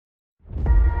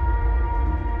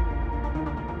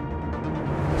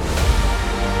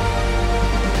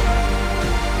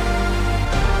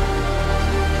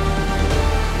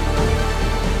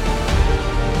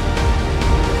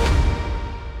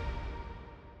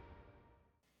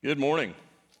Good morning.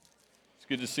 It's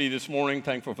good to see you this morning.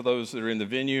 Thankful for those that are in the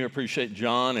venue. Appreciate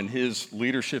John and his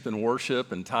leadership in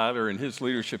worship, and Tyler and his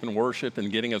leadership in worship,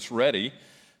 and getting us ready,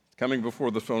 coming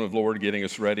before the throne of the Lord, getting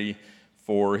us ready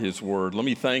for his word. Let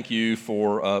me thank you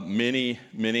for many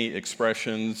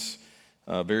expressions,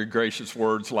 very gracious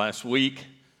words last week.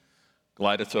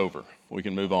 Glad it's over. We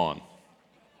can move on.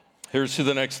 Here's to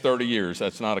the next 30 years.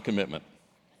 That's not a commitment.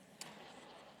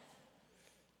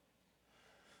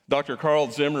 Dr. Carl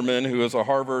Zimmerman, who is a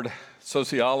Harvard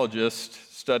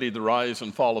sociologist, studied the rise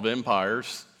and fall of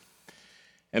empires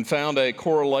and found a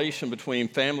correlation between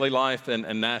family life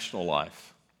and national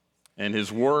life. And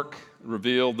his work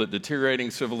revealed that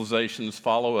deteriorating civilizations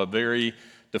follow a very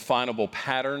definable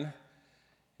pattern,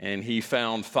 and he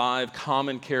found 5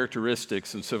 common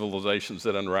characteristics in civilizations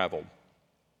that unraveled.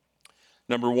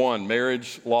 Number 1,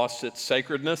 marriage lost its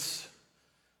sacredness.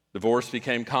 Divorce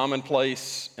became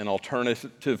commonplace, and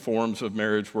alternative forms of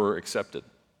marriage were accepted.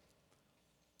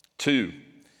 2,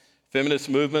 feminist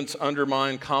movements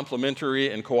undermined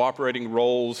complementary and cooperating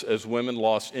roles as women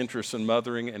lost interest in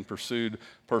mothering and pursued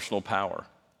personal power.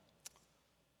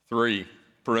 3,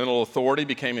 parental authority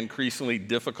became increasingly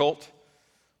difficult.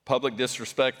 Public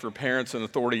disrespect for parents and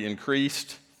authority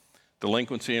increased.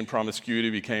 Delinquency and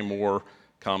promiscuity became more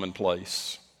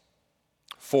commonplace.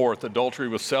 4th, adultery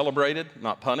was celebrated,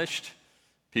 not punished.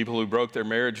 People who broke their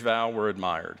marriage vow were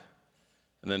admired.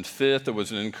 And then 5th, there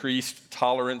was an increased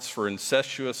tolerance for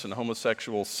incestuous and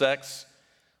homosexual sex,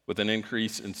 with an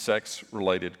increase in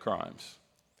sex-related crimes.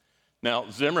 Now,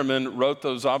 Zimmerman wrote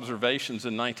those observations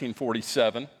in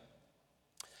 1947.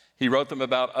 He wrote them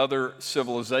about other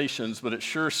civilizations, but it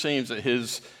sure seems that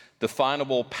his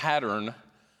definable pattern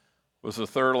was a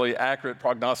thoroughly accurate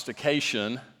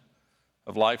prognostication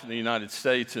of life in the United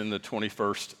States in the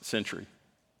 21st century.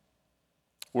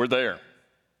 We're there.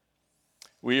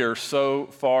 We are so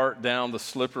far down the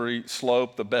slippery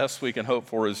slope, the best we can hope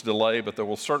for is delay, but there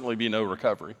will certainly be no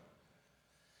recovery.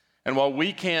 And while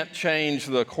we can't change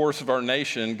the course of our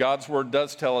nation, God's word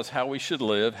does tell us how we should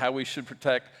live, how we should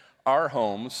protect our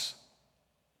homes,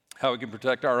 how we can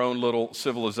protect our own little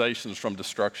civilizations from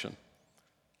destruction.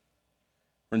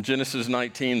 We're in Genesis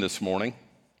 19 this morning.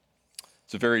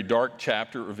 It's a very dark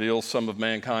chapter. It reveals some of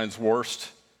mankind's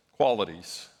worst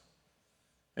qualities.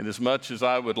 And as much as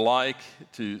I would like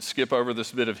to skip over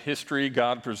this bit of history,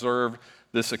 God preserved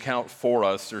this account for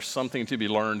us. There's something to be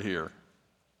learned here.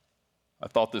 I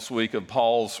thought this week of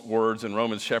Paul's words in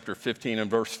Romans chapter 15 and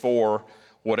verse 4,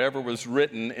 whatever was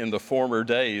written in the former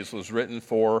days was written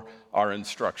for our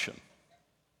instruction.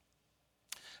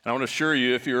 And I want to assure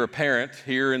you, if you're a parent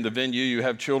here in the venue, you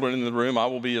have children in the room, I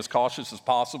will be as cautious as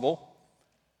possible.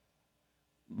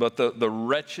 But the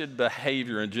wretched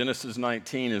behavior in Genesis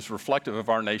 19 is reflective of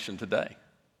our nation today.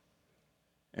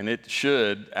 And it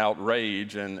should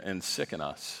outrage and sicken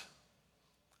us.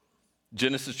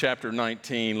 Genesis chapter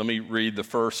 19, let me read the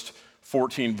first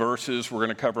 14 verses. We're going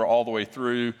to cover all the way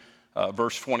through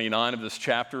verse 29 of this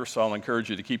chapter, so I'll encourage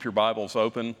you to keep your Bibles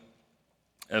open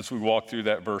as we walk through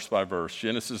that verse by verse.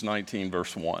 Genesis 19,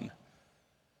 verse 1.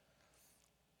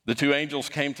 The 2 angels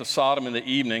came to Sodom in the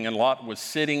evening, and Lot was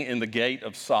sitting in the gate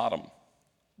of Sodom.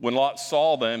 When Lot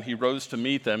saw them, he rose to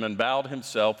meet them and bowed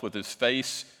himself with his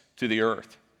face to the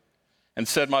earth and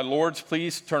said, "My lords,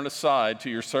 please turn aside to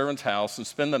your servant's house and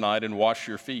spend the night and wash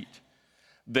your feet.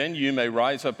 Then you may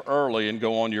rise up early and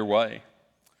go on your way."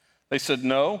 They said,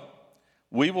 "No,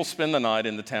 we will spend the night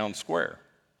in the town square."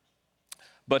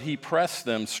 But he pressed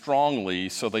them strongly,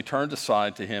 so they turned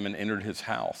aside to him and entered his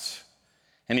house.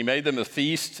 And he made them a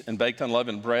feast and baked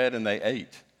unleavened bread, and they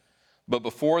ate. But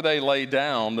before they lay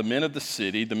down, the men of the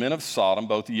city, the men of Sodom,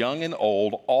 both young and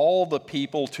old, all the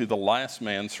people to the last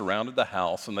man surrounded the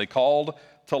house, and they called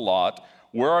to Lot,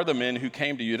 "Where are the men who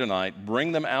came to you tonight?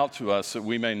 Bring them out to us that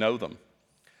we may know them."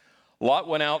 Lot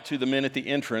went out to the men at the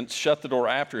entrance, shut the door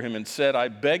after him, and said, "I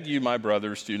beg you, my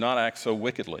brothers, do not act so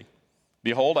wickedly.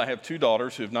 Behold, I have 2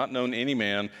 daughters who have not known any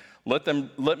man. Let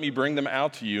me bring them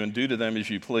out to you and do to them as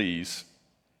you please.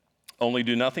 Only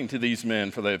do nothing to these men,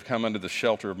 for they have come under the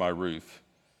shelter of my roof."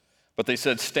 But they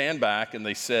said, "Stand back." And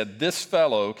they said, "This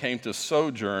fellow came to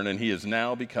sojourn, and he has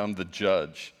now become the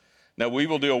judge. Now we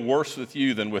will deal worse with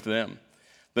you than with them."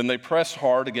 Then they pressed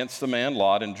hard against the man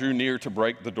Lot and drew near to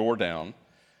break the door down.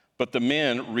 But the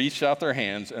men reached out their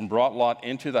hands and brought Lot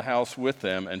into the house with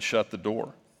them and shut the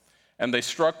door. And they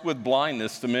struck with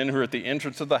blindness the men who were at the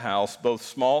entrance of the house, both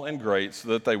small and great, so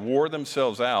that they wore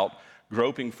themselves out,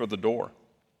 groping for the door.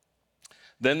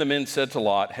 Then the men said to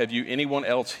Lot, "Have you anyone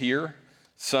else here?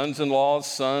 Sons-in-laws,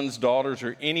 sons, daughters,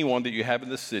 or anyone that you have in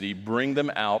the city? Bring them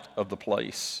out of the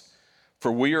place.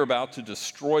 for we are about to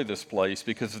destroy this place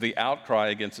because the outcry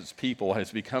against its people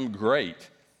has become great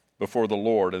before the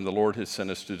Lord, and the Lord has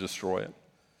sent us to destroy it.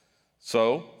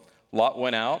 So Lot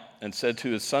went out and said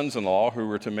to his sons-in-law who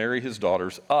were to marry his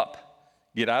daughters, "Up,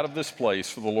 get out of this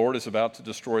place, for the Lord is about to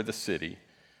destroy the city."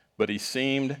 But he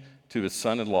seemed to his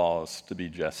son-in-laws to be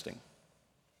jesting.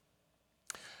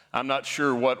 I'm not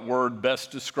sure what word best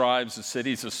describes the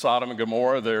cities of Sodom and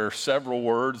Gomorrah. There are several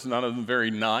words, none of them very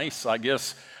nice. I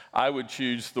guess I would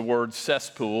choose the word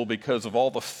cesspool because of all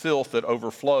the filth that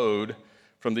overflowed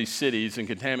from these cities and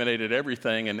contaminated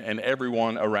everything and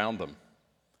everyone around them.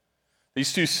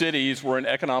 These two cities were an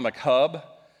economic hub.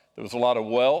 There was a lot of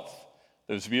wealth.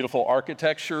 There was beautiful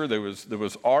architecture. There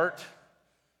was art.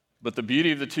 But the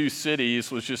beauty of the two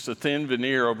cities was just a thin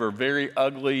veneer over a very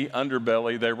ugly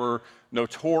underbelly. They were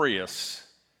notorious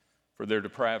for their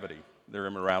depravity, their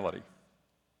immorality.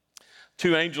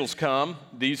 Two angels come.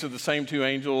 These are the same two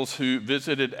angels who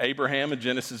visited Abraham in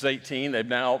Genesis 18. They've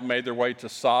now made their way to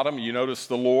Sodom. You notice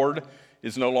the Lord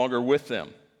is no longer with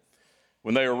them.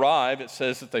 When they arrive, it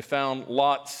says that they found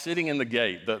Lot sitting in the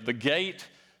gate. The gate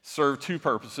served two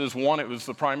purposes. One, it was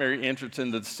the primary entrance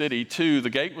into the city. Two, the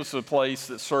gate was the place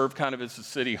that served kind of as a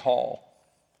city hall.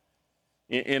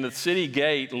 In a city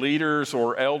gate, leaders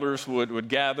or elders would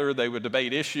gather. They would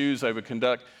debate issues. They would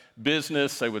conduct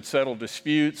business. They would settle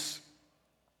disputes.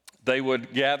 They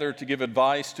would gather to give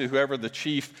advice to whoever the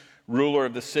chief ruler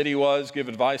of the city was, give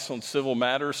advice on civil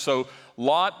matters. So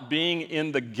Lot being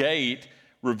in the gate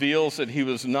reveals that he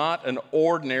was not an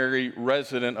ordinary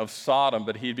resident of Sodom,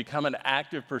 but he had become an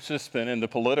active participant in the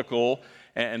political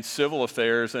and civil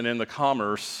affairs and in the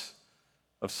commerce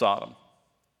of Sodom.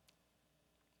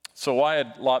 So why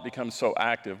had Lot become so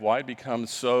active? Why had he become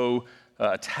so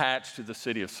attached to the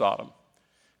city of Sodom?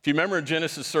 If you remember in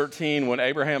Genesis 13, when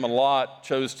Abraham and Lot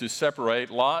chose to separate,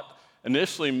 Lot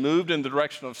initially moved in the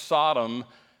direction of Sodom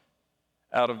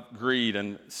out of greed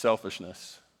and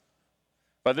selfishness.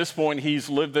 By this point, he's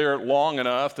lived there long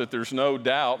enough that there's no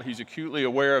doubt he's acutely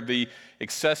aware of the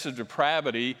excessive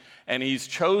depravity, and he's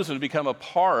chosen to become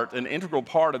an integral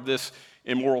part of this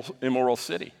immoral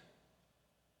city.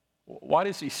 Why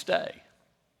does he stay?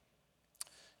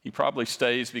 He probably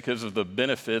stays because of the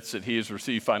benefits that he has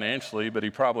received financially, but he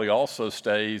probably also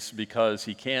stays because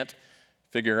he can't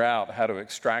figure out how to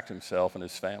extract himself and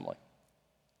his family.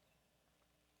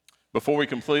 Before we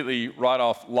completely write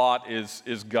off Lot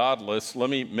is godless,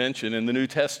 let me mention in the New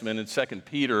Testament in 2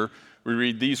 Peter, we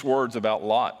read these words about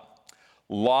Lot.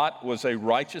 Lot was a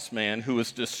righteous man who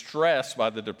was distressed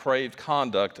by the depraved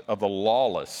conduct of the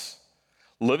lawless.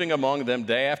 Living among them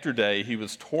day after day, he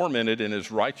was tormented in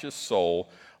his righteous soul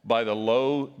by the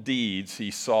low deeds he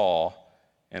saw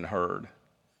and heard.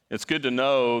 It's good to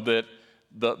know that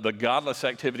the godless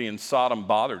activity in Sodom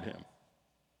bothered him.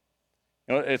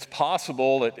 You know, it's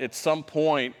possible that at some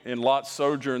point in Lot's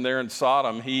sojourn there in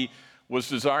Sodom, he was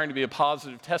desiring to be a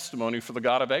positive testimony for the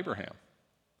God of Abraham.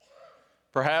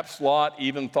 Perhaps Lot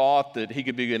even thought that he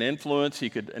could be an influence, he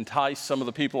could entice some of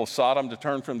the people of Sodom to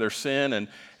turn from their sin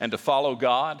and to follow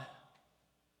God.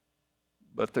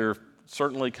 But there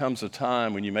certainly comes a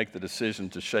time when you make the decision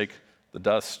to shake the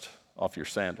dust off your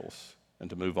sandals and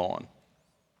to move on.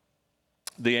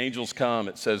 The angels come,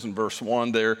 it says in verse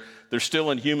 1. They're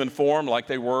still in human form like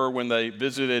they were when they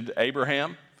visited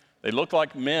Abraham. They look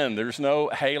like men. There's no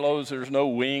halos, there's no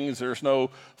wings, there's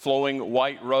no flowing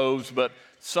white robes, but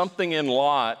something in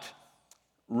Lot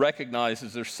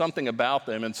recognizes there's something about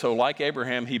them. And so like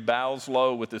Abraham, he bows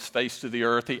low with his face to the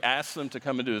earth. He asks them to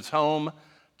come into his home,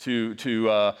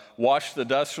 to wash the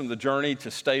dust from the journey,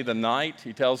 to stay the night.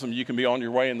 He tells them you can be on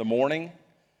your way in the morning.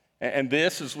 And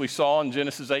this, as we saw in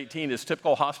Genesis 18, is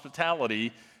typical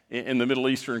hospitality in the Middle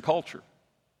Eastern culture.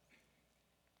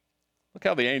 Look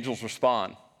how the angels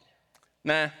respond.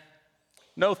 Nah,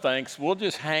 no thanks. We'll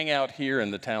just hang out here in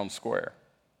the town square.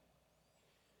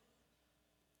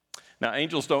 Now,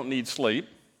 angels don't need sleep.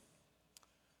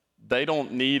 They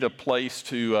don't need a place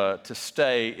to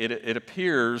stay. It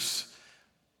appears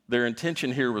their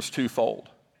intention here was twofold.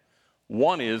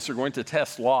 One is they're going to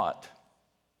test Lot.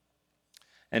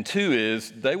 And two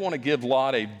is they want to give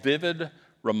Lot a vivid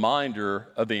reminder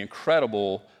of the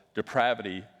incredible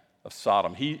depravity of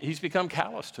Sodom. He's become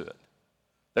callous to it.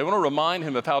 They want to remind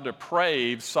him of how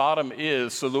depraved Sodom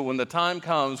is so that when the time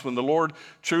comes when the Lord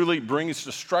truly brings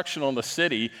destruction on the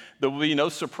city, there will be no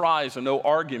surprise and no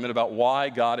argument about why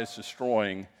God is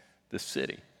destroying this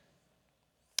city.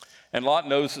 And Lot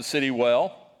knows the city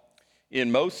well. In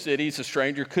most cities, a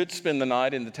stranger could spend the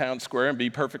night in the town square and be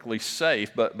perfectly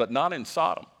safe, but not in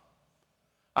Sodom.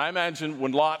 I imagine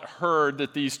when Lot heard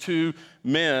that these two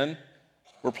men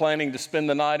were planning to spend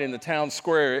the night in the town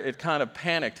square, it kind of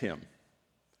panicked him.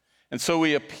 And so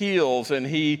he appeals and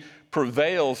he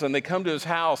prevails, and they come to his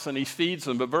house and he feeds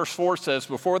them. But verse 4 says,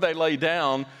 before they lay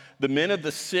down, the men of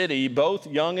the city, both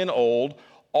young and old,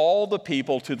 all the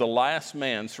people to the last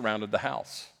man surrounded the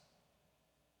house.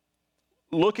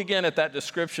 Look again at that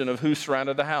description of who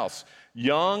surrounded the house.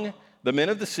 Young, the men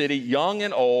of the city, young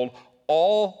and old,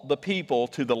 all the people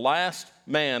to the last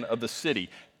man of the city.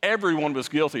 Everyone was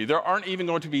guilty. There aren't even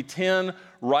going to be 10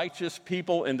 righteous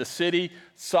people in the city.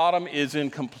 Sodom is in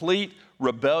complete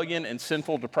rebellion and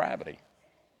sinful depravity.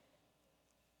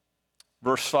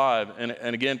 Verse 5,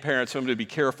 and again, parents, I'm going to be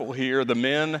careful here. The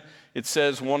men, it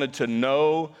says, wanted to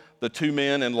know the two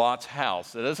men in Lot's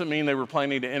house. That doesn't mean they were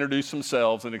planning to introduce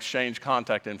themselves and exchange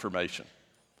contact information.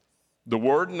 The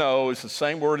word know is the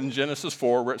same word in Genesis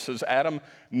 4 where it says Adam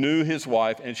knew his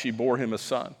wife and she bore him a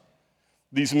son.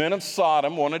 These men of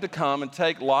Sodom wanted to come and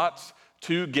take Lot's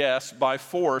two guests by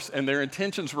force, and their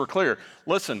intentions were clear.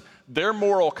 Listen, their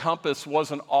moral compass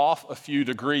wasn't off a few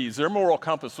degrees. Their moral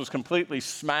compass was completely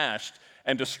smashed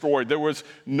and destroyed. There was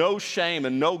no shame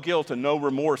and no guilt and no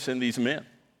remorse in these men.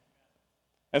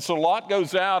 And so Lot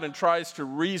goes out and tries to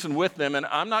reason with them, and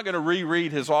I'm not going to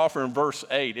reread his offer in verse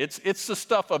 8. It's the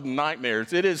stuff of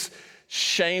nightmares. It is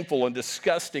shameful and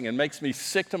disgusting and makes me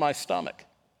sick to my stomach.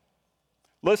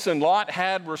 Listen, Lot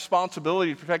had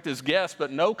responsibility to protect his guests,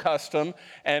 but no custom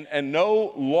and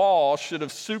no law should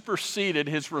have superseded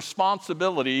his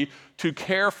responsibility to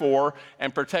care for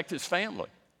and protect his family.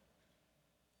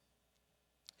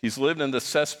 He's lived in the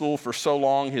cesspool for so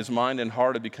long, his mind and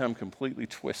heart have become completely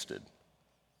twisted.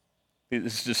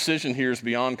 His decision here is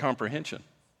beyond comprehension.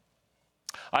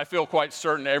 I feel quite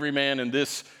certain every man in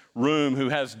this room who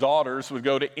has daughters would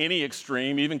go to any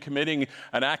extreme, even committing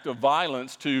an act of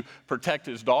violence to protect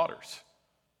his daughters.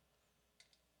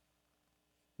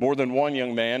 More than one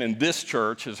young man in this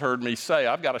church has heard me say,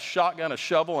 I've got a shotgun, a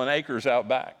shovel, and acres out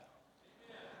back.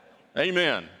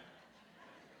 Amen.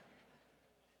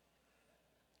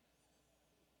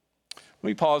 Let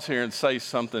me pause here and say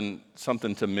something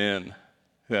to men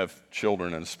who have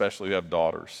children and especially who have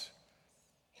daughters.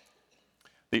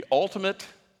 The ultimate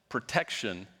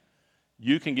protection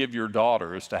you can give your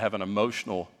daughter is to have an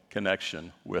emotional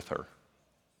connection with her.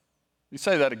 Let me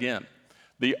say that again.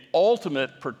 The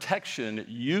ultimate protection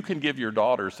you can give your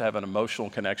daughter is to have an emotional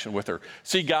connection with her.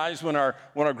 See, guys, when our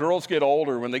girls get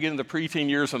older, when they get into preteen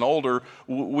years and older,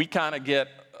 we kind of get,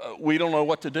 we don't know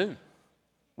what to do.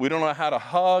 We don't know how to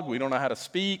hug. We don't know how to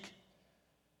speak.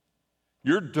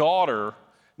 Your daughter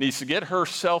needs to get her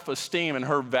self-esteem and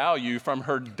her value from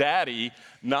her daddy,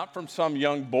 not from some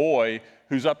young boy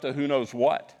who's up to who knows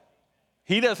what.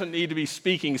 He doesn't need to be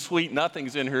speaking sweet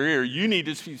nothings in her ear. You need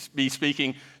to be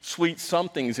speaking sweet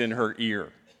somethings in her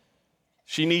ear.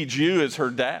 She needs you as her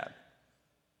dad.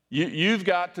 You've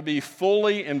got to be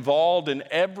fully involved in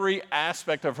every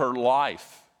aspect of her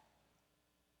life.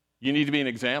 You need to be an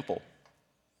example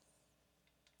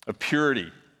of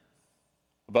purity,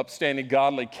 of upstanding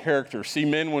godly character. See,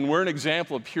 men, when we're an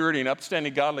example of purity and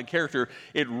upstanding godly character,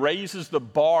 it raises the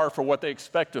bar for what they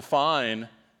expect to find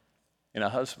in a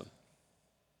husband.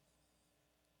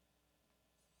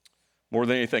 More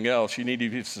than anything else, you need to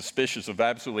be suspicious of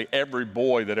absolutely every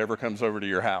boy that ever comes over to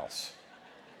your house.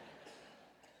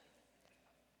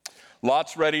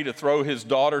 Lot's ready to throw his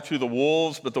daughter to the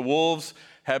wolves, but the wolves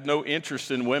have no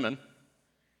interest in women.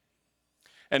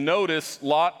 And notice,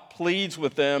 Lot pleads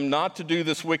with them not to do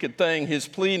this wicked thing. His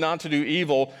plea not to do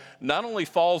evil not only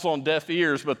falls on deaf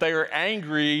ears, but they are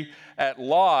angry at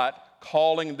Lot,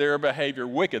 calling their behavior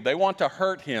wicked. They want to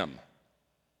hurt him.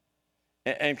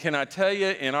 And can I tell you,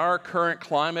 in our current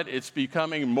climate, it's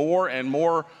becoming more and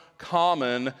more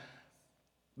common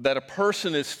that a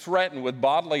person is threatened with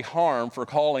bodily harm for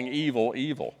calling evil,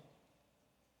 evil.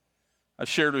 I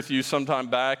shared with you some time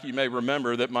back, you may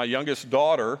remember, that my youngest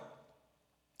daughter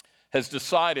has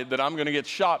decided that I'm going to get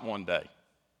shot one day.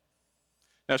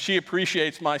 Now, she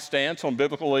appreciates my stance on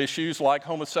biblical issues like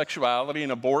homosexuality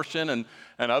and abortion and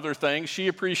other things. She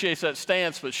appreciates that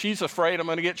stance, but she's afraid I'm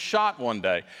going to get shot one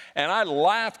day. And I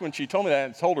laughed when she told me that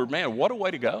and told her, man, what a way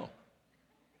to go.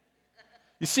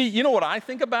 You see, you know what I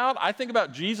think about? I think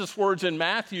about Jesus' words in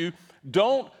Matthew,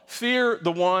 don't fear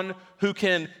the one who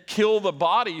can kill the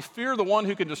body, fear the one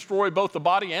who can destroy both the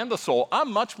body and the soul.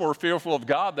 I'm much more fearful of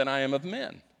God than I am of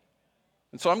men.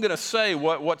 And so I'm going to say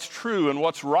what's true and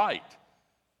what's right,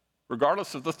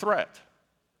 regardless of the threat.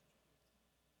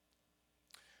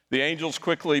 The angels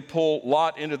quickly pull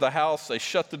Lot into the house. They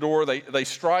shut the door. They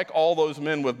strike all those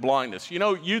men with blindness. You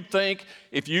know, you'd think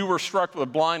if you were struck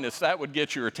with blindness, that would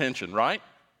get your attention, right?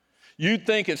 You'd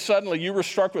think if suddenly you were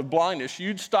struck with blindness,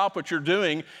 you'd stop what you're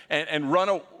doing and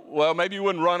run. Well, maybe you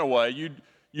wouldn't run away.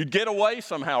 You'd get away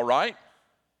somehow, right?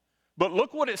 But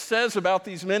look what it says about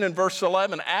these men in verse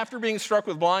 11. After being struck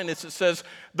with blindness, it says,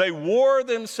 they wore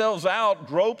themselves out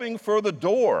groping for the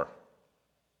door.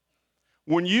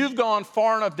 When you've gone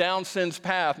far enough down sin's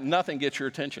path, nothing gets your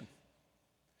attention.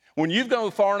 When you've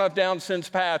gone far enough down sin's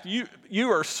path,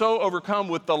 you are so overcome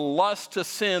with the lust to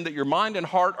sin that your mind and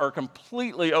heart are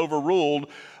completely overruled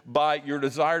by your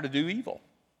desire to do evil.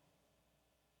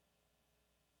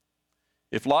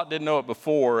 If Lot didn't know it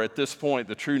before, at this point,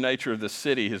 the true nature of the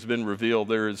city has been revealed.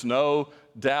 There is no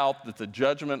doubt that the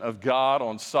judgment of God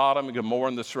on Sodom and Gomorrah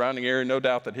and the surrounding area, no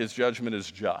doubt that his judgment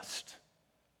is just.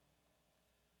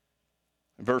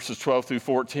 In verses 12 through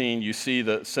 14, you see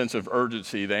the sense of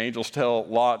urgency. The angels tell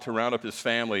Lot to round up his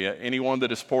family, anyone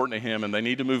that is important to him, and they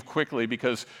need to move quickly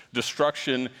because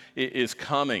destruction is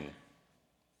coming.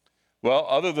 Well,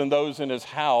 other than those in his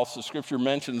house, the scripture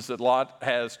mentions that Lot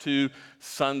has 2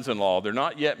 sons-in-law. They're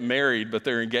not yet married, but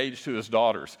they're engaged to his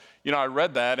daughters. You know, I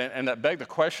read that, and that begged the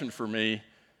question for me,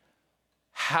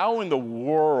 how in the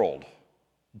world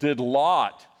did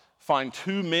Lot find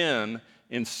 2 men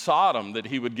in Sodom that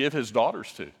he would give his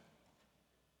daughters to?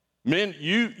 Men,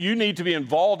 you need to be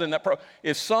involved in that.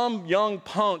 If some young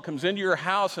punk comes into your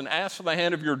house and asks for the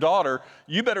hand of your daughter,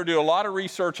 you better do a lot of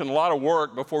research and a lot of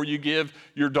work before you give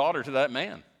your daughter to that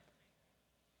man.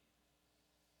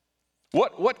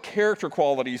 What character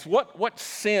qualities, what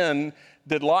sin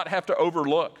did Lot have to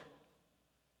overlook?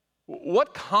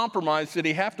 What compromise did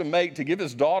he have to make to give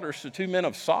his daughters to 2 men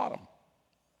of Sodom?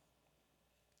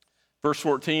 Verse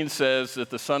 14 says that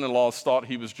the son-in-laws thought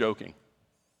he was joking.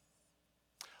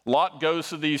 Lot goes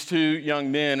to these 2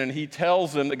 young men and he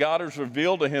tells them that God has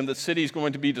revealed to him that the city is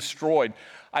going to be destroyed.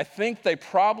 I think they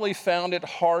probably found it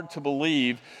hard to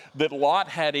believe that Lot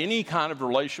had any kind of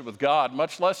relationship with God,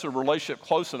 much less a relationship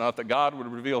close enough that God would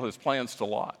reveal his plans to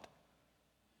Lot.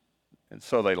 And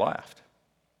so they laughed.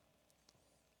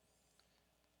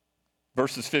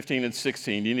 Verses 15 and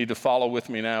 16, you need to follow with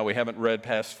me now. We haven't read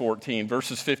past 14.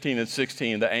 Verses 15 and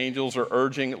 16, the angels are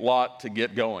urging Lot to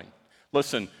get going.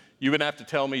 Listen, you wouldn't have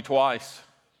to tell me twice.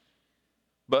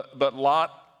 But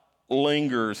Lot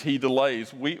lingers, he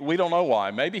delays. We don't know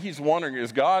why. Maybe he's wondering,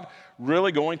 is God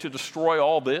really going to destroy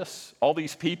all this, all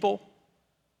these people?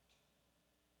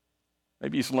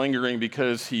 Maybe he's lingering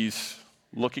because he's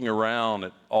looking around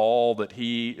at all that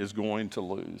he is going to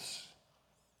lose.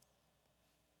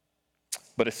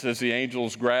 But it says the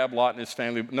angels grab Lot and his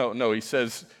family. No, he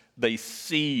says they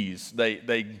seize,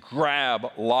 they grab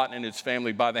Lot and his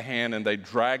family by the hand and they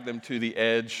drag them to the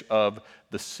edge of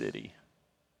the city.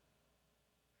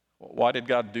 Why did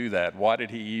God do that? Why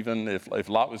did he even, if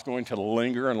Lot was going to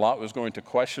linger and Lot was going to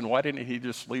question, why didn't he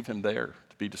just leave him there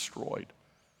to be destroyed?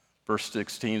 Verse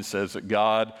 16 says that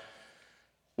God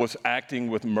was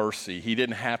acting with mercy. He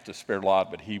didn't have to spare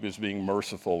Lot, but he was being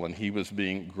merciful and he was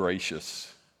being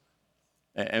gracious.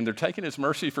 And they're taking his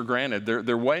mercy for granted.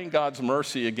 They're weighing God's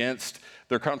mercy against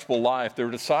their comfortable life. They're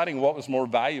deciding what was more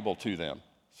valuable to them.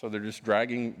 So they're just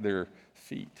dragging their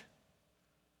feet.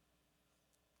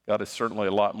 God is certainly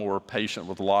a lot more patient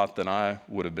with Lot than I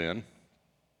would have been.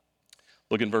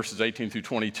 Look in verses 18 through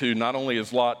 22. Not only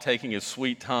is Lot taking his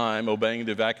sweet time obeying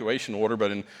the evacuation order,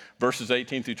 but in verses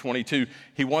 18 through 22,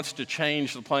 he wants to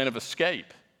change the plan of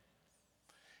escape.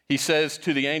 He says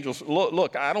to the angels,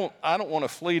 look, I don't want to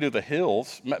flee to the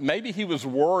hills. Maybe he was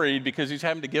worried because he's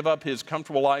having to give up his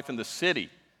comfortable life in the city.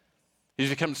 He's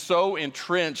become so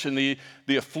entrenched in the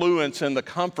affluence and the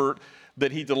comfort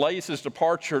that he delays his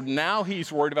departure. Now he's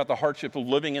worried about the hardship of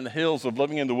living in the hills, of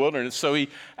living in the wilderness. So he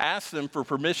asks them for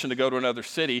permission to go to another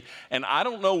city. And I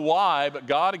don't know why, but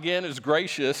God again is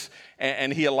gracious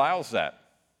and he allows that.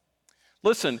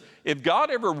 Listen, if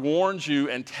God ever warns you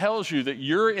and tells you that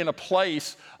you're in a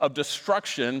place of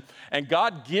destruction and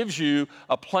God gives you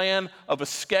a plan of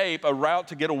escape, a route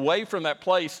to get away from that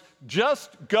place,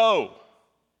 just go.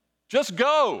 Just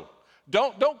go.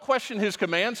 Don't question his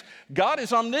commands. God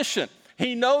is omniscient.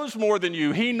 He knows more than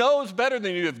you. He knows better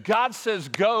than you. If God says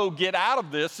go, get out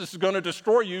of this, this is going to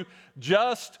destroy you,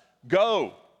 just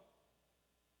go.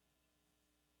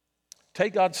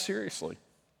 Take God seriously.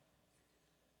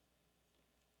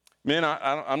 Men,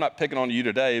 I'm not picking on you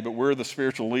today, but we're the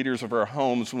spiritual leaders of our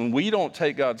homes. When we don't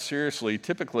take God seriously,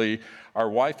 typically our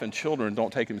wife and children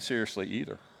don't take him seriously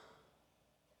either.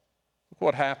 Look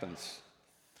what happens.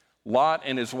 Lot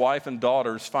and his wife and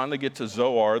daughters finally get to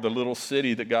Zoar, the little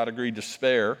city that God agreed to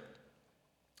spare.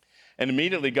 And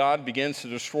immediately God begins to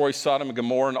destroy Sodom and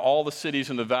Gomorrah and all the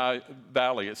cities in the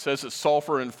valley. It says that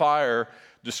sulfur and fire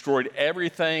destroyed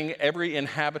everything, every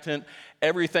inhabitant,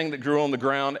 everything that grew on the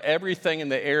ground, everything in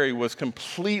the area was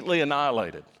completely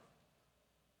annihilated.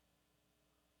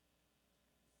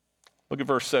 Look at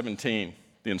verse 17,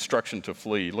 the instruction to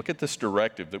flee. Look at this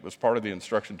directive that was part of the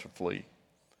instruction to flee.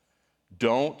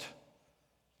 Don't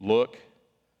look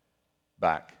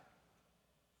back.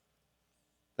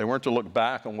 They weren't to look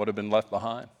back on what had been left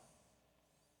behind.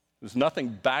 There's nothing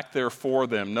back there for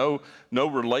them, no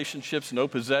relationships, no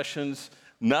possessions,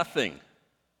 nothing.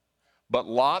 But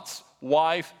Lot's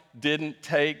wife didn't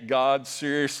take God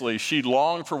seriously. She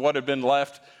longed for what had been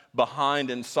left behind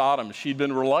in Sodom. She'd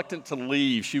been reluctant to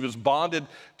leave. She was bonded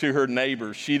to her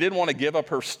neighbors. She didn't want to give up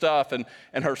her stuff and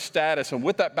her status. And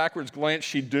with that backwards glance,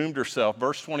 she doomed herself.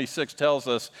 Verse 26 tells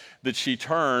us that she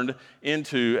turned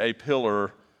into a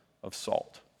pillar of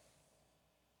salt.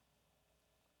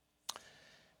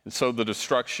 And so the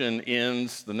destruction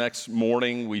ends the next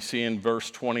morning. We see in verse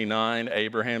 29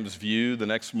 Abraham's view the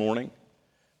next morning.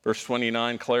 Verse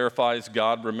 29 clarifies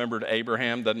God remembered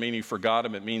Abraham. Doesn't mean he forgot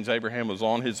him. It means Abraham was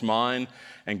on his mind.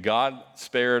 And God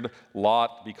spared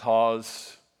Lot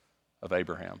because of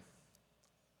Abraham,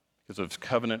 because of his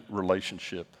covenant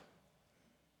relationship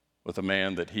with a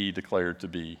man that he declared to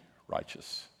be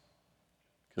righteous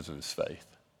because of his faith.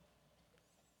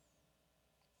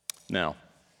 Now,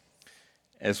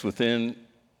 as within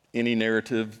any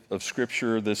narrative of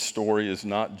Scripture, this story is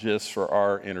not just for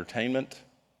our entertainment.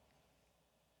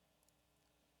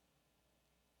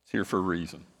 It's here for a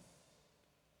reason.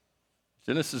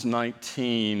 Genesis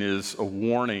 19 is a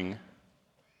warning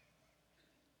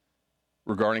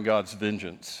regarding God's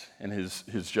vengeance and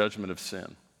his judgment of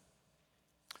sin.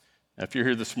 Now, if you're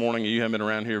here this morning and you haven't been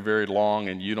around here very long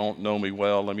and you don't know me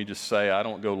well, let me just say I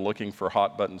don't go looking for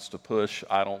hot buttons to push.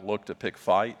 I don't look to pick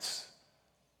fights.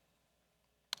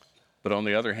 But on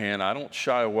the other hand, I don't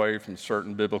shy away from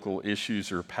certain biblical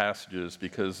issues or passages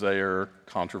because they are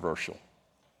controversial.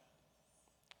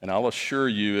 And I'll assure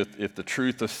you, if the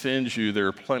truth offends you, there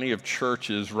are plenty of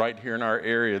churches right here in our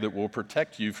area that will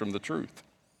protect you from the truth.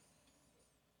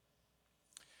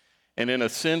 And in a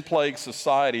sin-plagued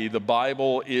society, the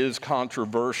Bible is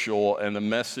controversial and the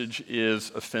message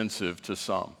is offensive to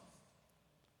some.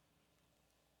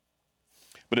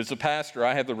 But as a pastor,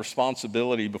 I have the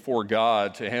responsibility before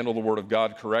God to handle the Word of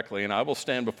God correctly, and I will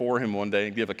stand before Him one day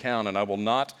and give account, and I will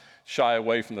not shy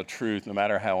away from the truth, no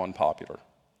matter how unpopular.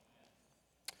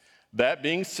 That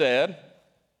being said,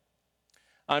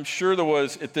 I'm sure there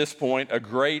was, at this point, a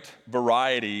great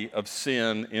variety of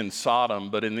sin in Sodom,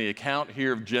 but in the account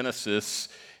here of Genesis,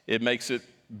 it makes it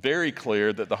very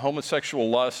clear that the homosexual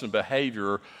lust and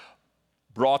behavior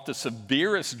brought the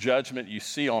severest judgment you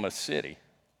see on a city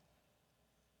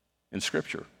in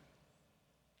Scripture.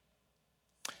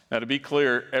 Now, to be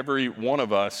clear, every one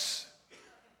of us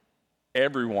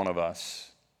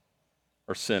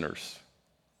are sinners.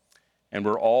 And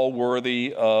we're all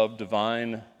worthy of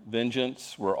divine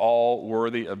vengeance. We're all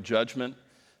worthy of judgment.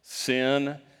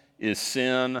 Sin is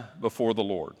sin before the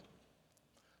Lord.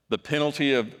 The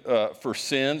penalty for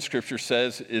sin, Scripture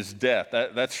says, is death.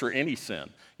 That's for any sin.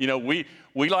 You know, we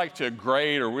like to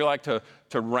grade or we like to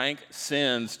rank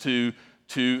sins to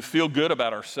feel good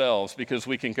about ourselves because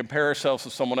we can compare ourselves to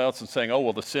someone else and saying, oh,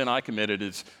 well, the sin I committed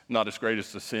is not as great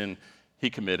as the sin he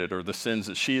committed or the sins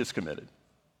that she has committed.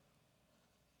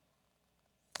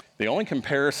 The only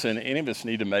comparison any of us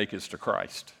need to make is to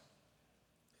Christ.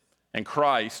 And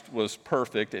Christ was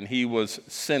perfect and he was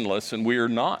sinless and we are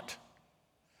not.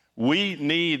 We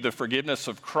need the forgiveness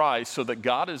of Christ so that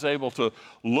God is able to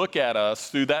look at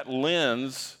us through that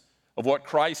lens of what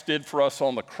Christ did for us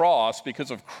on the cross.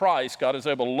 Because of Christ, God is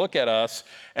able to look at us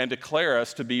and declare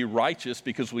us to be righteous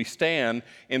because we stand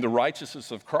in the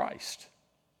righteousness of Christ.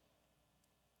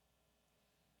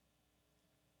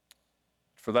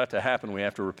 For that to happen, we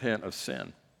have to repent of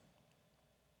sin.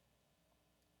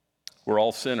 We're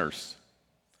all sinners.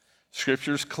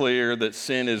 Scripture's clear that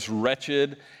sin is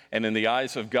wretched, and in the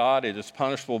eyes of God, it is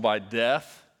punishable by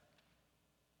death.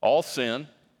 All sin.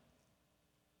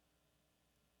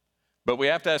 But we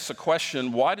have to ask the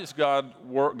question, why does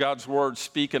God's word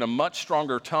speak in a much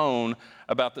stronger tone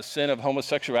about the sin of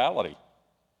homosexuality?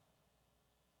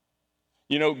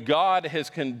 You know, God has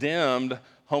condemned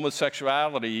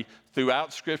homosexuality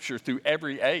throughout Scripture, through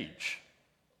every age.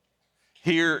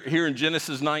 Here in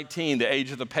Genesis 19, the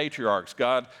age of the patriarchs,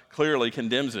 God clearly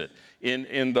condemns it.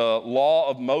 In the law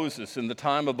of Moses, in the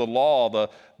time of the law,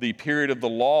 the period of the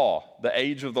law, the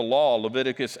age of the law,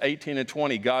 Leviticus 18 and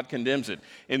 20, God condemns it.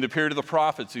 In the period of the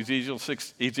prophets,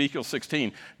 Ezekiel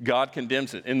 16, God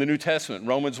condemns it. In the New Testament,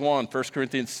 Romans 1, 1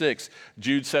 Corinthians 6,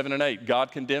 Jude 7 and 8,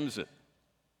 God condemns it.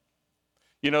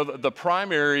 You know, the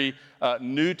primary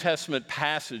New Testament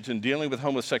passage in dealing with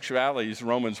homosexuality is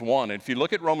Romans 1. And if you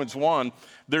look at Romans 1,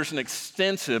 there's an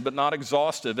extensive, but not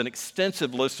exhaustive, an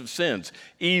extensive list of sins: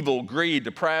 evil, greed,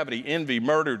 depravity, envy,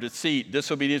 murder, deceit,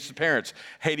 disobedience to parents,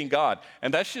 hating God.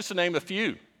 And that's just to name a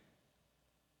few.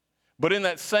 But in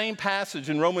that same passage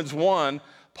in Romans 1,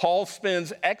 Paul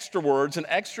spends extra words and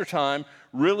extra time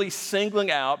really singling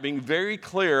out, being very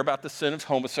clear about the sin of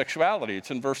homosexuality.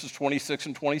 It's in verses 26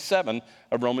 and 27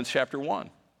 of Romans chapter 1.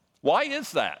 Why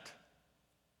is that?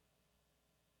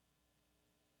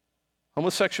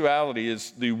 Homosexuality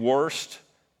is the worst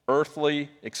earthly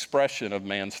expression of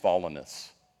man's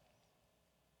fallenness.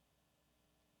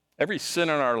 Every sin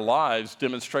in our lives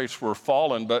demonstrates we're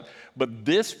fallen, but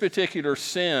this particular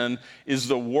sin is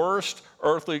the worst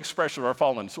earthly expression of our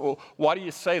fallenness. So why do you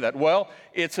say that? Well,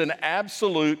 it's an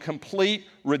absolute, complete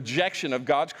rejection of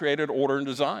God's created order and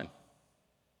design.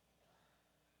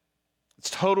 It's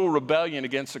total rebellion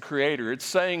against the Creator. It's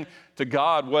saying to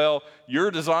God, well, your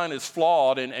design is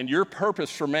flawed and your purpose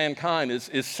for mankind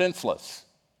is senseless.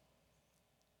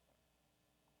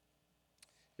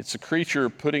 It's a creature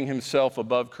putting himself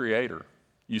above Creator,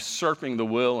 usurping the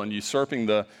will and usurping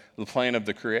the plan of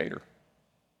the Creator.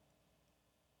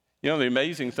 You know, the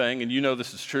amazing thing, and you know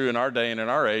this is true in our day and in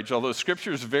our age, although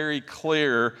Scripture is very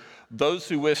clear, those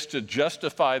who wish to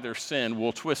justify their sin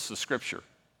will twist the Scripture.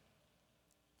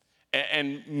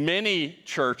 And many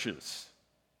churches,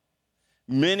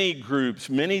 many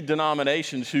groups, many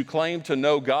denominations who claim to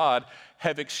know God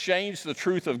have exchanged the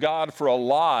truth of God for a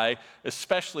lie,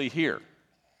 especially here.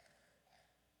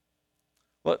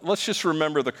 Let's just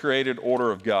remember the created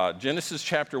order of God. Genesis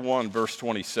chapter 1, verse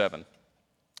 27.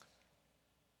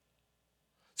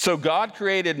 So God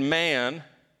created man,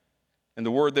 and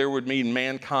the word there would mean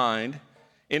mankind,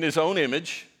 in his own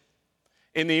image.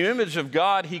 In the image of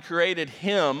God, he created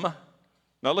him.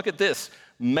 Now look at this.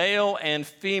 Male and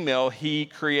female, he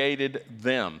created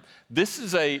them. This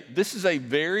is a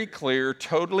very clear,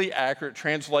 totally accurate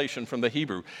translation from the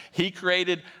Hebrew. He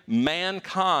created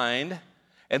mankind.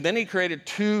 And then he created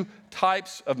two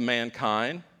types of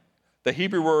mankind. The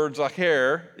Hebrew word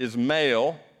zacher is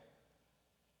male,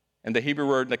 and the Hebrew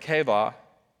word nekeva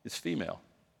is female.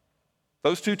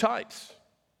 Those two types.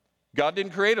 God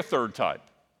didn't create a third type.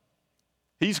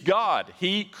 He's God.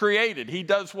 He created. He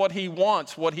does what he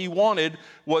wants. What he wanted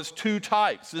was two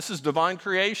types. This is divine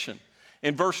creation.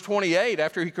 In verse 28,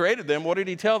 after he created them, what did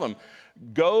he tell them?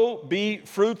 Go be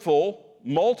fruitful,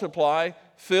 multiply,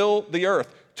 fill the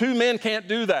earth. Two men can't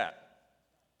do that.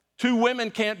 Two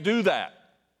women can't do that.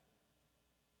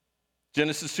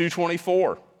 Genesis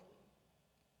 2:24,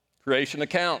 creation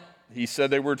account. He said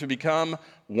they were to become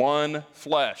one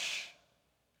flesh.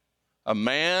 A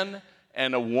man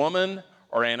and a woman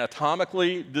are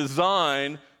anatomically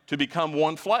designed to become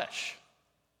one flesh.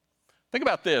 Think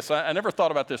about this. I never thought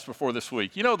about this before this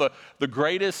week. You know, the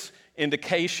greatest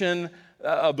indication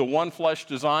of the one flesh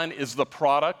design is the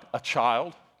product, a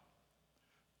child.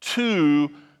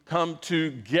 Two come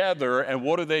together, and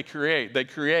what do they create? They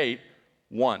create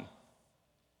one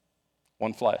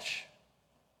flesh.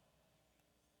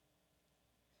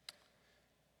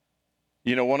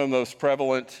 You know, one of the most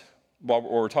prevalent, while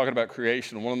we're talking about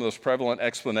creation, one of the most prevalent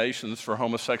explanations for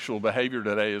homosexual behavior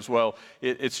today as well,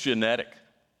 it's genetic.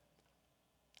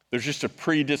 There's just a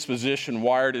predisposition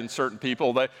wired in certain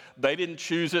people. They didn't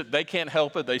choose it. They can't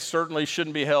help it. They certainly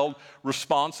shouldn't be held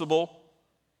responsible.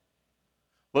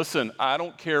 Listen, I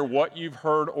don't care what you've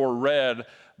heard or read,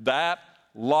 that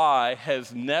lie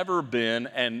has never been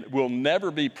and will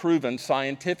never be proven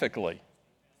scientifically.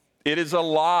 It is a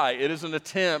lie. It is an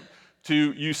attempt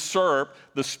to usurp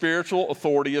the spiritual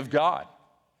authority of God.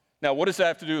 Now, what does that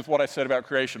have to do with what I said about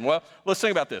creation? Well, let's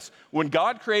think about this. When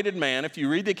God created man, if you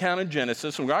read the account in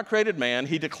Genesis, when God created man,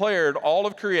 he declared all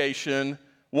of creation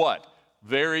what?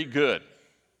 Very good.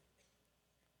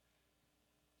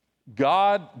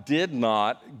 God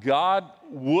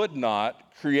would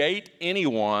not create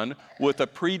anyone with a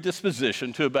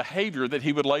predisposition to a behavior that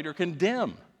he would later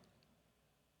condemn.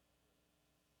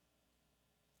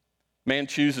 Man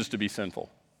chooses to be sinful.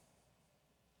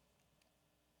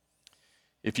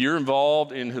 If you're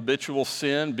involved in habitual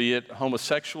sin, be it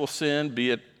homosexual sin,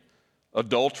 be it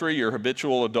adultery, you're a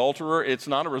habitual adulterer, it's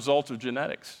not a result of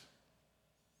genetics.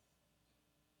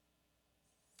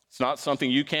 It's not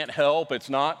something you can't help. It's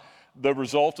not the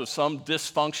result of some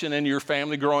dysfunction in your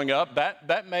family growing up.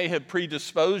 That may have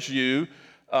predisposed you,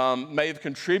 may have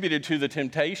contributed to the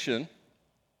temptation,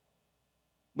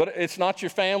 but it's not your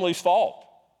family's fault.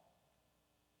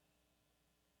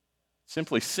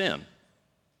 Simply sin.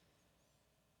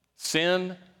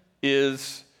 Sin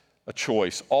is a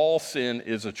choice. All sin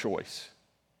is a choice.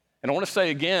 And I want to say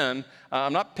again,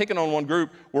 I'm not picking on one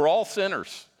group. We're all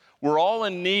sinners. We're all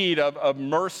in need of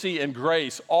mercy and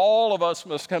grace. All of us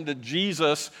must come to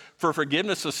Jesus for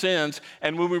forgiveness of sins.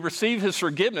 And when we receive his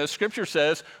forgiveness, Scripture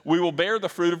says we will bear the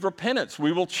fruit of repentance.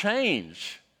 We will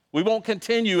change. We won't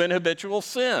continue in habitual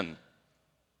sin.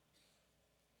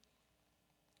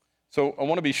 So I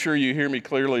want to be sure you hear me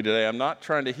clearly today. I'm not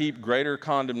trying to heap greater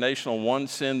condemnation on one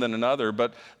sin than another,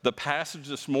 but the passage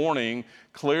this morning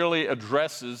clearly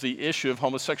addresses the issue of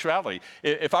homosexuality.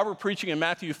 If I were preaching in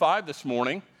Matthew 5 this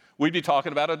morning, we'd be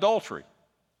talking about adultery.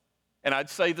 And I'd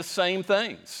say the same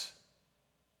things.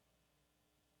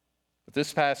 But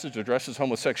this passage addresses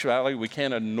homosexuality. We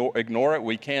can't ignore it.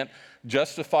 We can't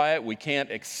justify it. We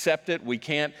can't accept it. We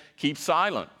can't keep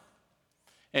silent.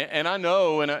 And I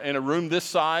know in a room this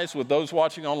size with those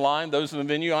watching online, those in the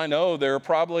venue, I know there are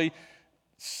probably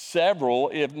several,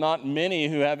 if not many,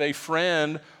 who have a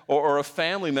friend or a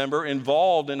family member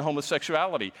involved in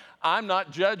homosexuality. I'm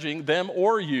not judging them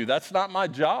or you. That's not my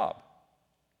job.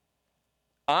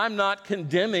 I'm not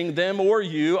condemning them or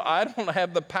you. I don't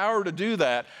have the power to do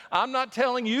that. I'm not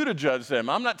telling you to judge them.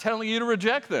 I'm not telling you to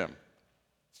reject them.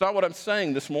 It's not what I'm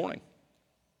saying this morning.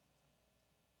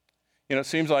 You know, it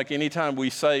seems like anytime we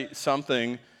say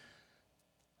something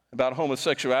about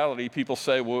homosexuality, people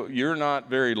say, well, you're not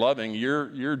very loving, you're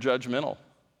judgmental.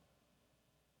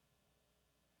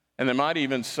 And they might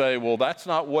even say, well, that's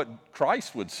not what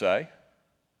Christ would say.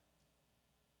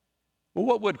 Well,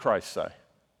 what would Christ say?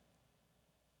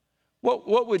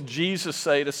 What would Jesus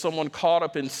say to someone caught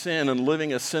up in sin and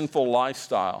living a sinful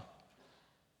lifestyle?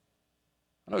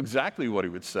 I know exactly what he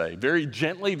would say. Very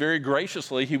gently, very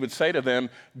graciously, he would say to them,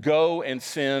 go and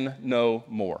sin no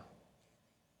more.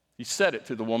 He said it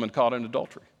to the woman caught in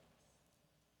adultery.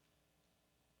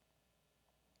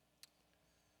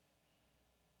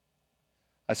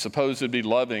 I suppose it'd be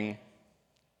loving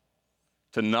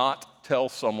to not tell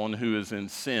someone who is in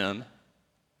sin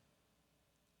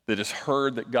that has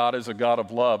heard that God is a God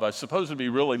of love. I suppose it'd be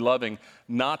really loving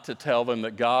not to tell them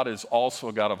that God is also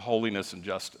a God of holiness and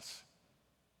justice.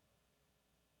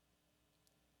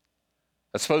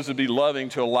 I suppose it'd be loving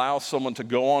to allow someone to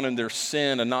go on in their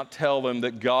sin and not tell them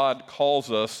that God calls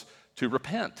us to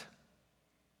repent.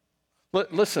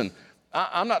 Listen,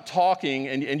 I'm not talking,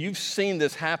 and you've seen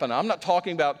this happen, I'm not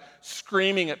talking about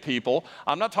screaming at people.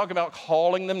 I'm not talking about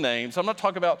calling them names. I'm not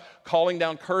talking about calling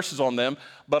down curses on them.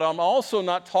 But I'm also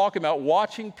not talking about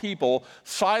watching people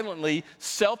silently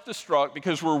self-destruct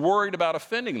because we're worried about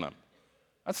offending them.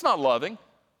 That's not loving.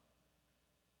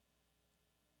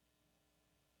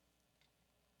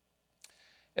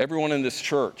 Everyone in this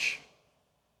church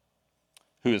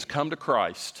who has come to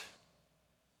Christ,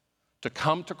 to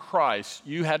come to Christ,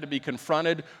 you had to be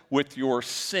confronted with your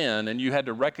sin and you had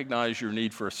to recognize your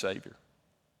need for a Savior.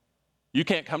 You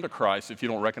can't come to Christ if you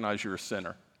don't recognize you're a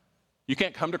sinner. You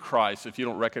can't come to Christ if you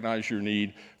don't recognize your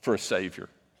need for a Savior.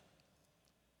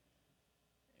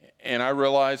 And I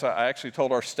realize I actually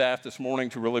told our staff this morning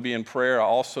to really be in prayer. I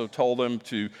also told them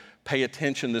to pay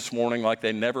attention this morning like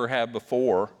they never have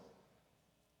before,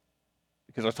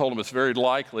 because I told them it's very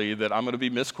likely that I'm going to be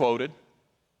misquoted.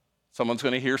 Someone's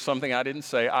going to hear something I didn't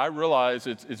say. I realize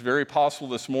it's very possible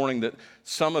this morning that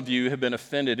some of you have been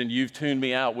offended and you've tuned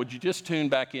me out. Would you just tune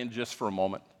back in just for a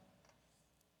moment?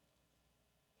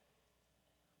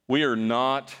 We are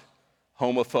not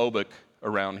homophobic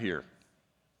around here.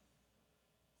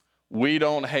 We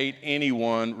don't hate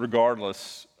anyone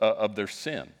regardless of their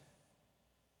sin.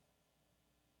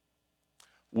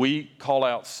 We call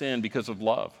out sin because of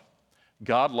love.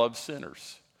 God loves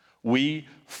sinners. We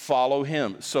follow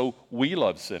him, so we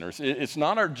love sinners. It's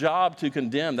not our job to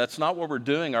condemn. That's not what we're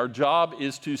doing. Our job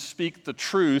is to speak the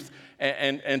truth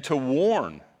and to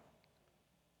warn.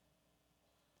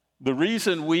 The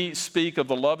reason we speak of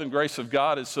the love and grace of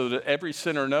God is so that every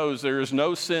sinner knows there is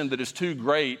no sin that is too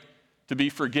great to be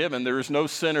forgiven. There is no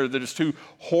sinner that is too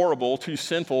horrible, too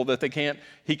sinful that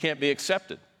he can't be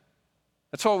accepted.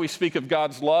 That's why we speak of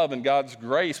God's love and God's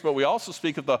grace, but we also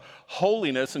speak of the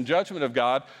holiness and judgment of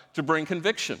God to bring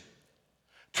conviction,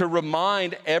 to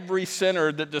remind every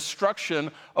sinner that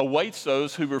destruction awaits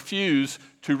those who refuse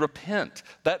to repent.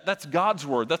 That's God's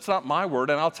word. That's not my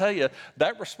word. And I'll tell you,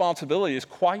 that responsibility is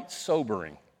quite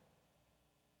sobering.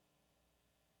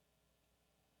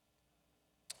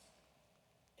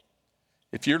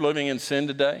 If you're living in sin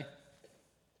today,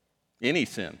 any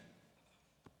sin,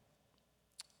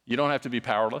 you don't have to be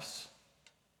powerless.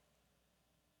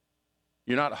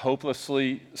 You're not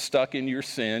hopelessly stuck in your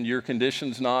sin. Your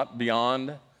condition's not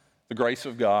beyond the grace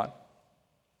of God.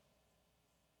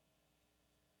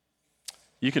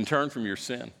 You can turn from your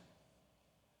sin.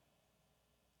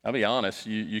 I'll be honest,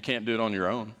 you can't do it on your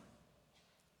own.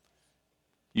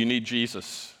 You need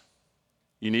Jesus.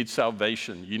 You need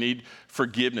salvation. You need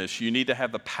forgiveness. You need to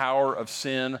have the power of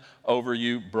sin over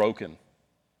you broken.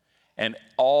 And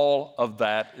all of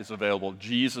that is available.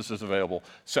 Jesus is available.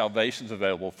 Salvation is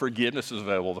available. Forgiveness is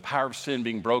available. The power of sin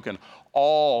being broken,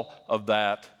 all of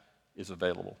that is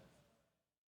available.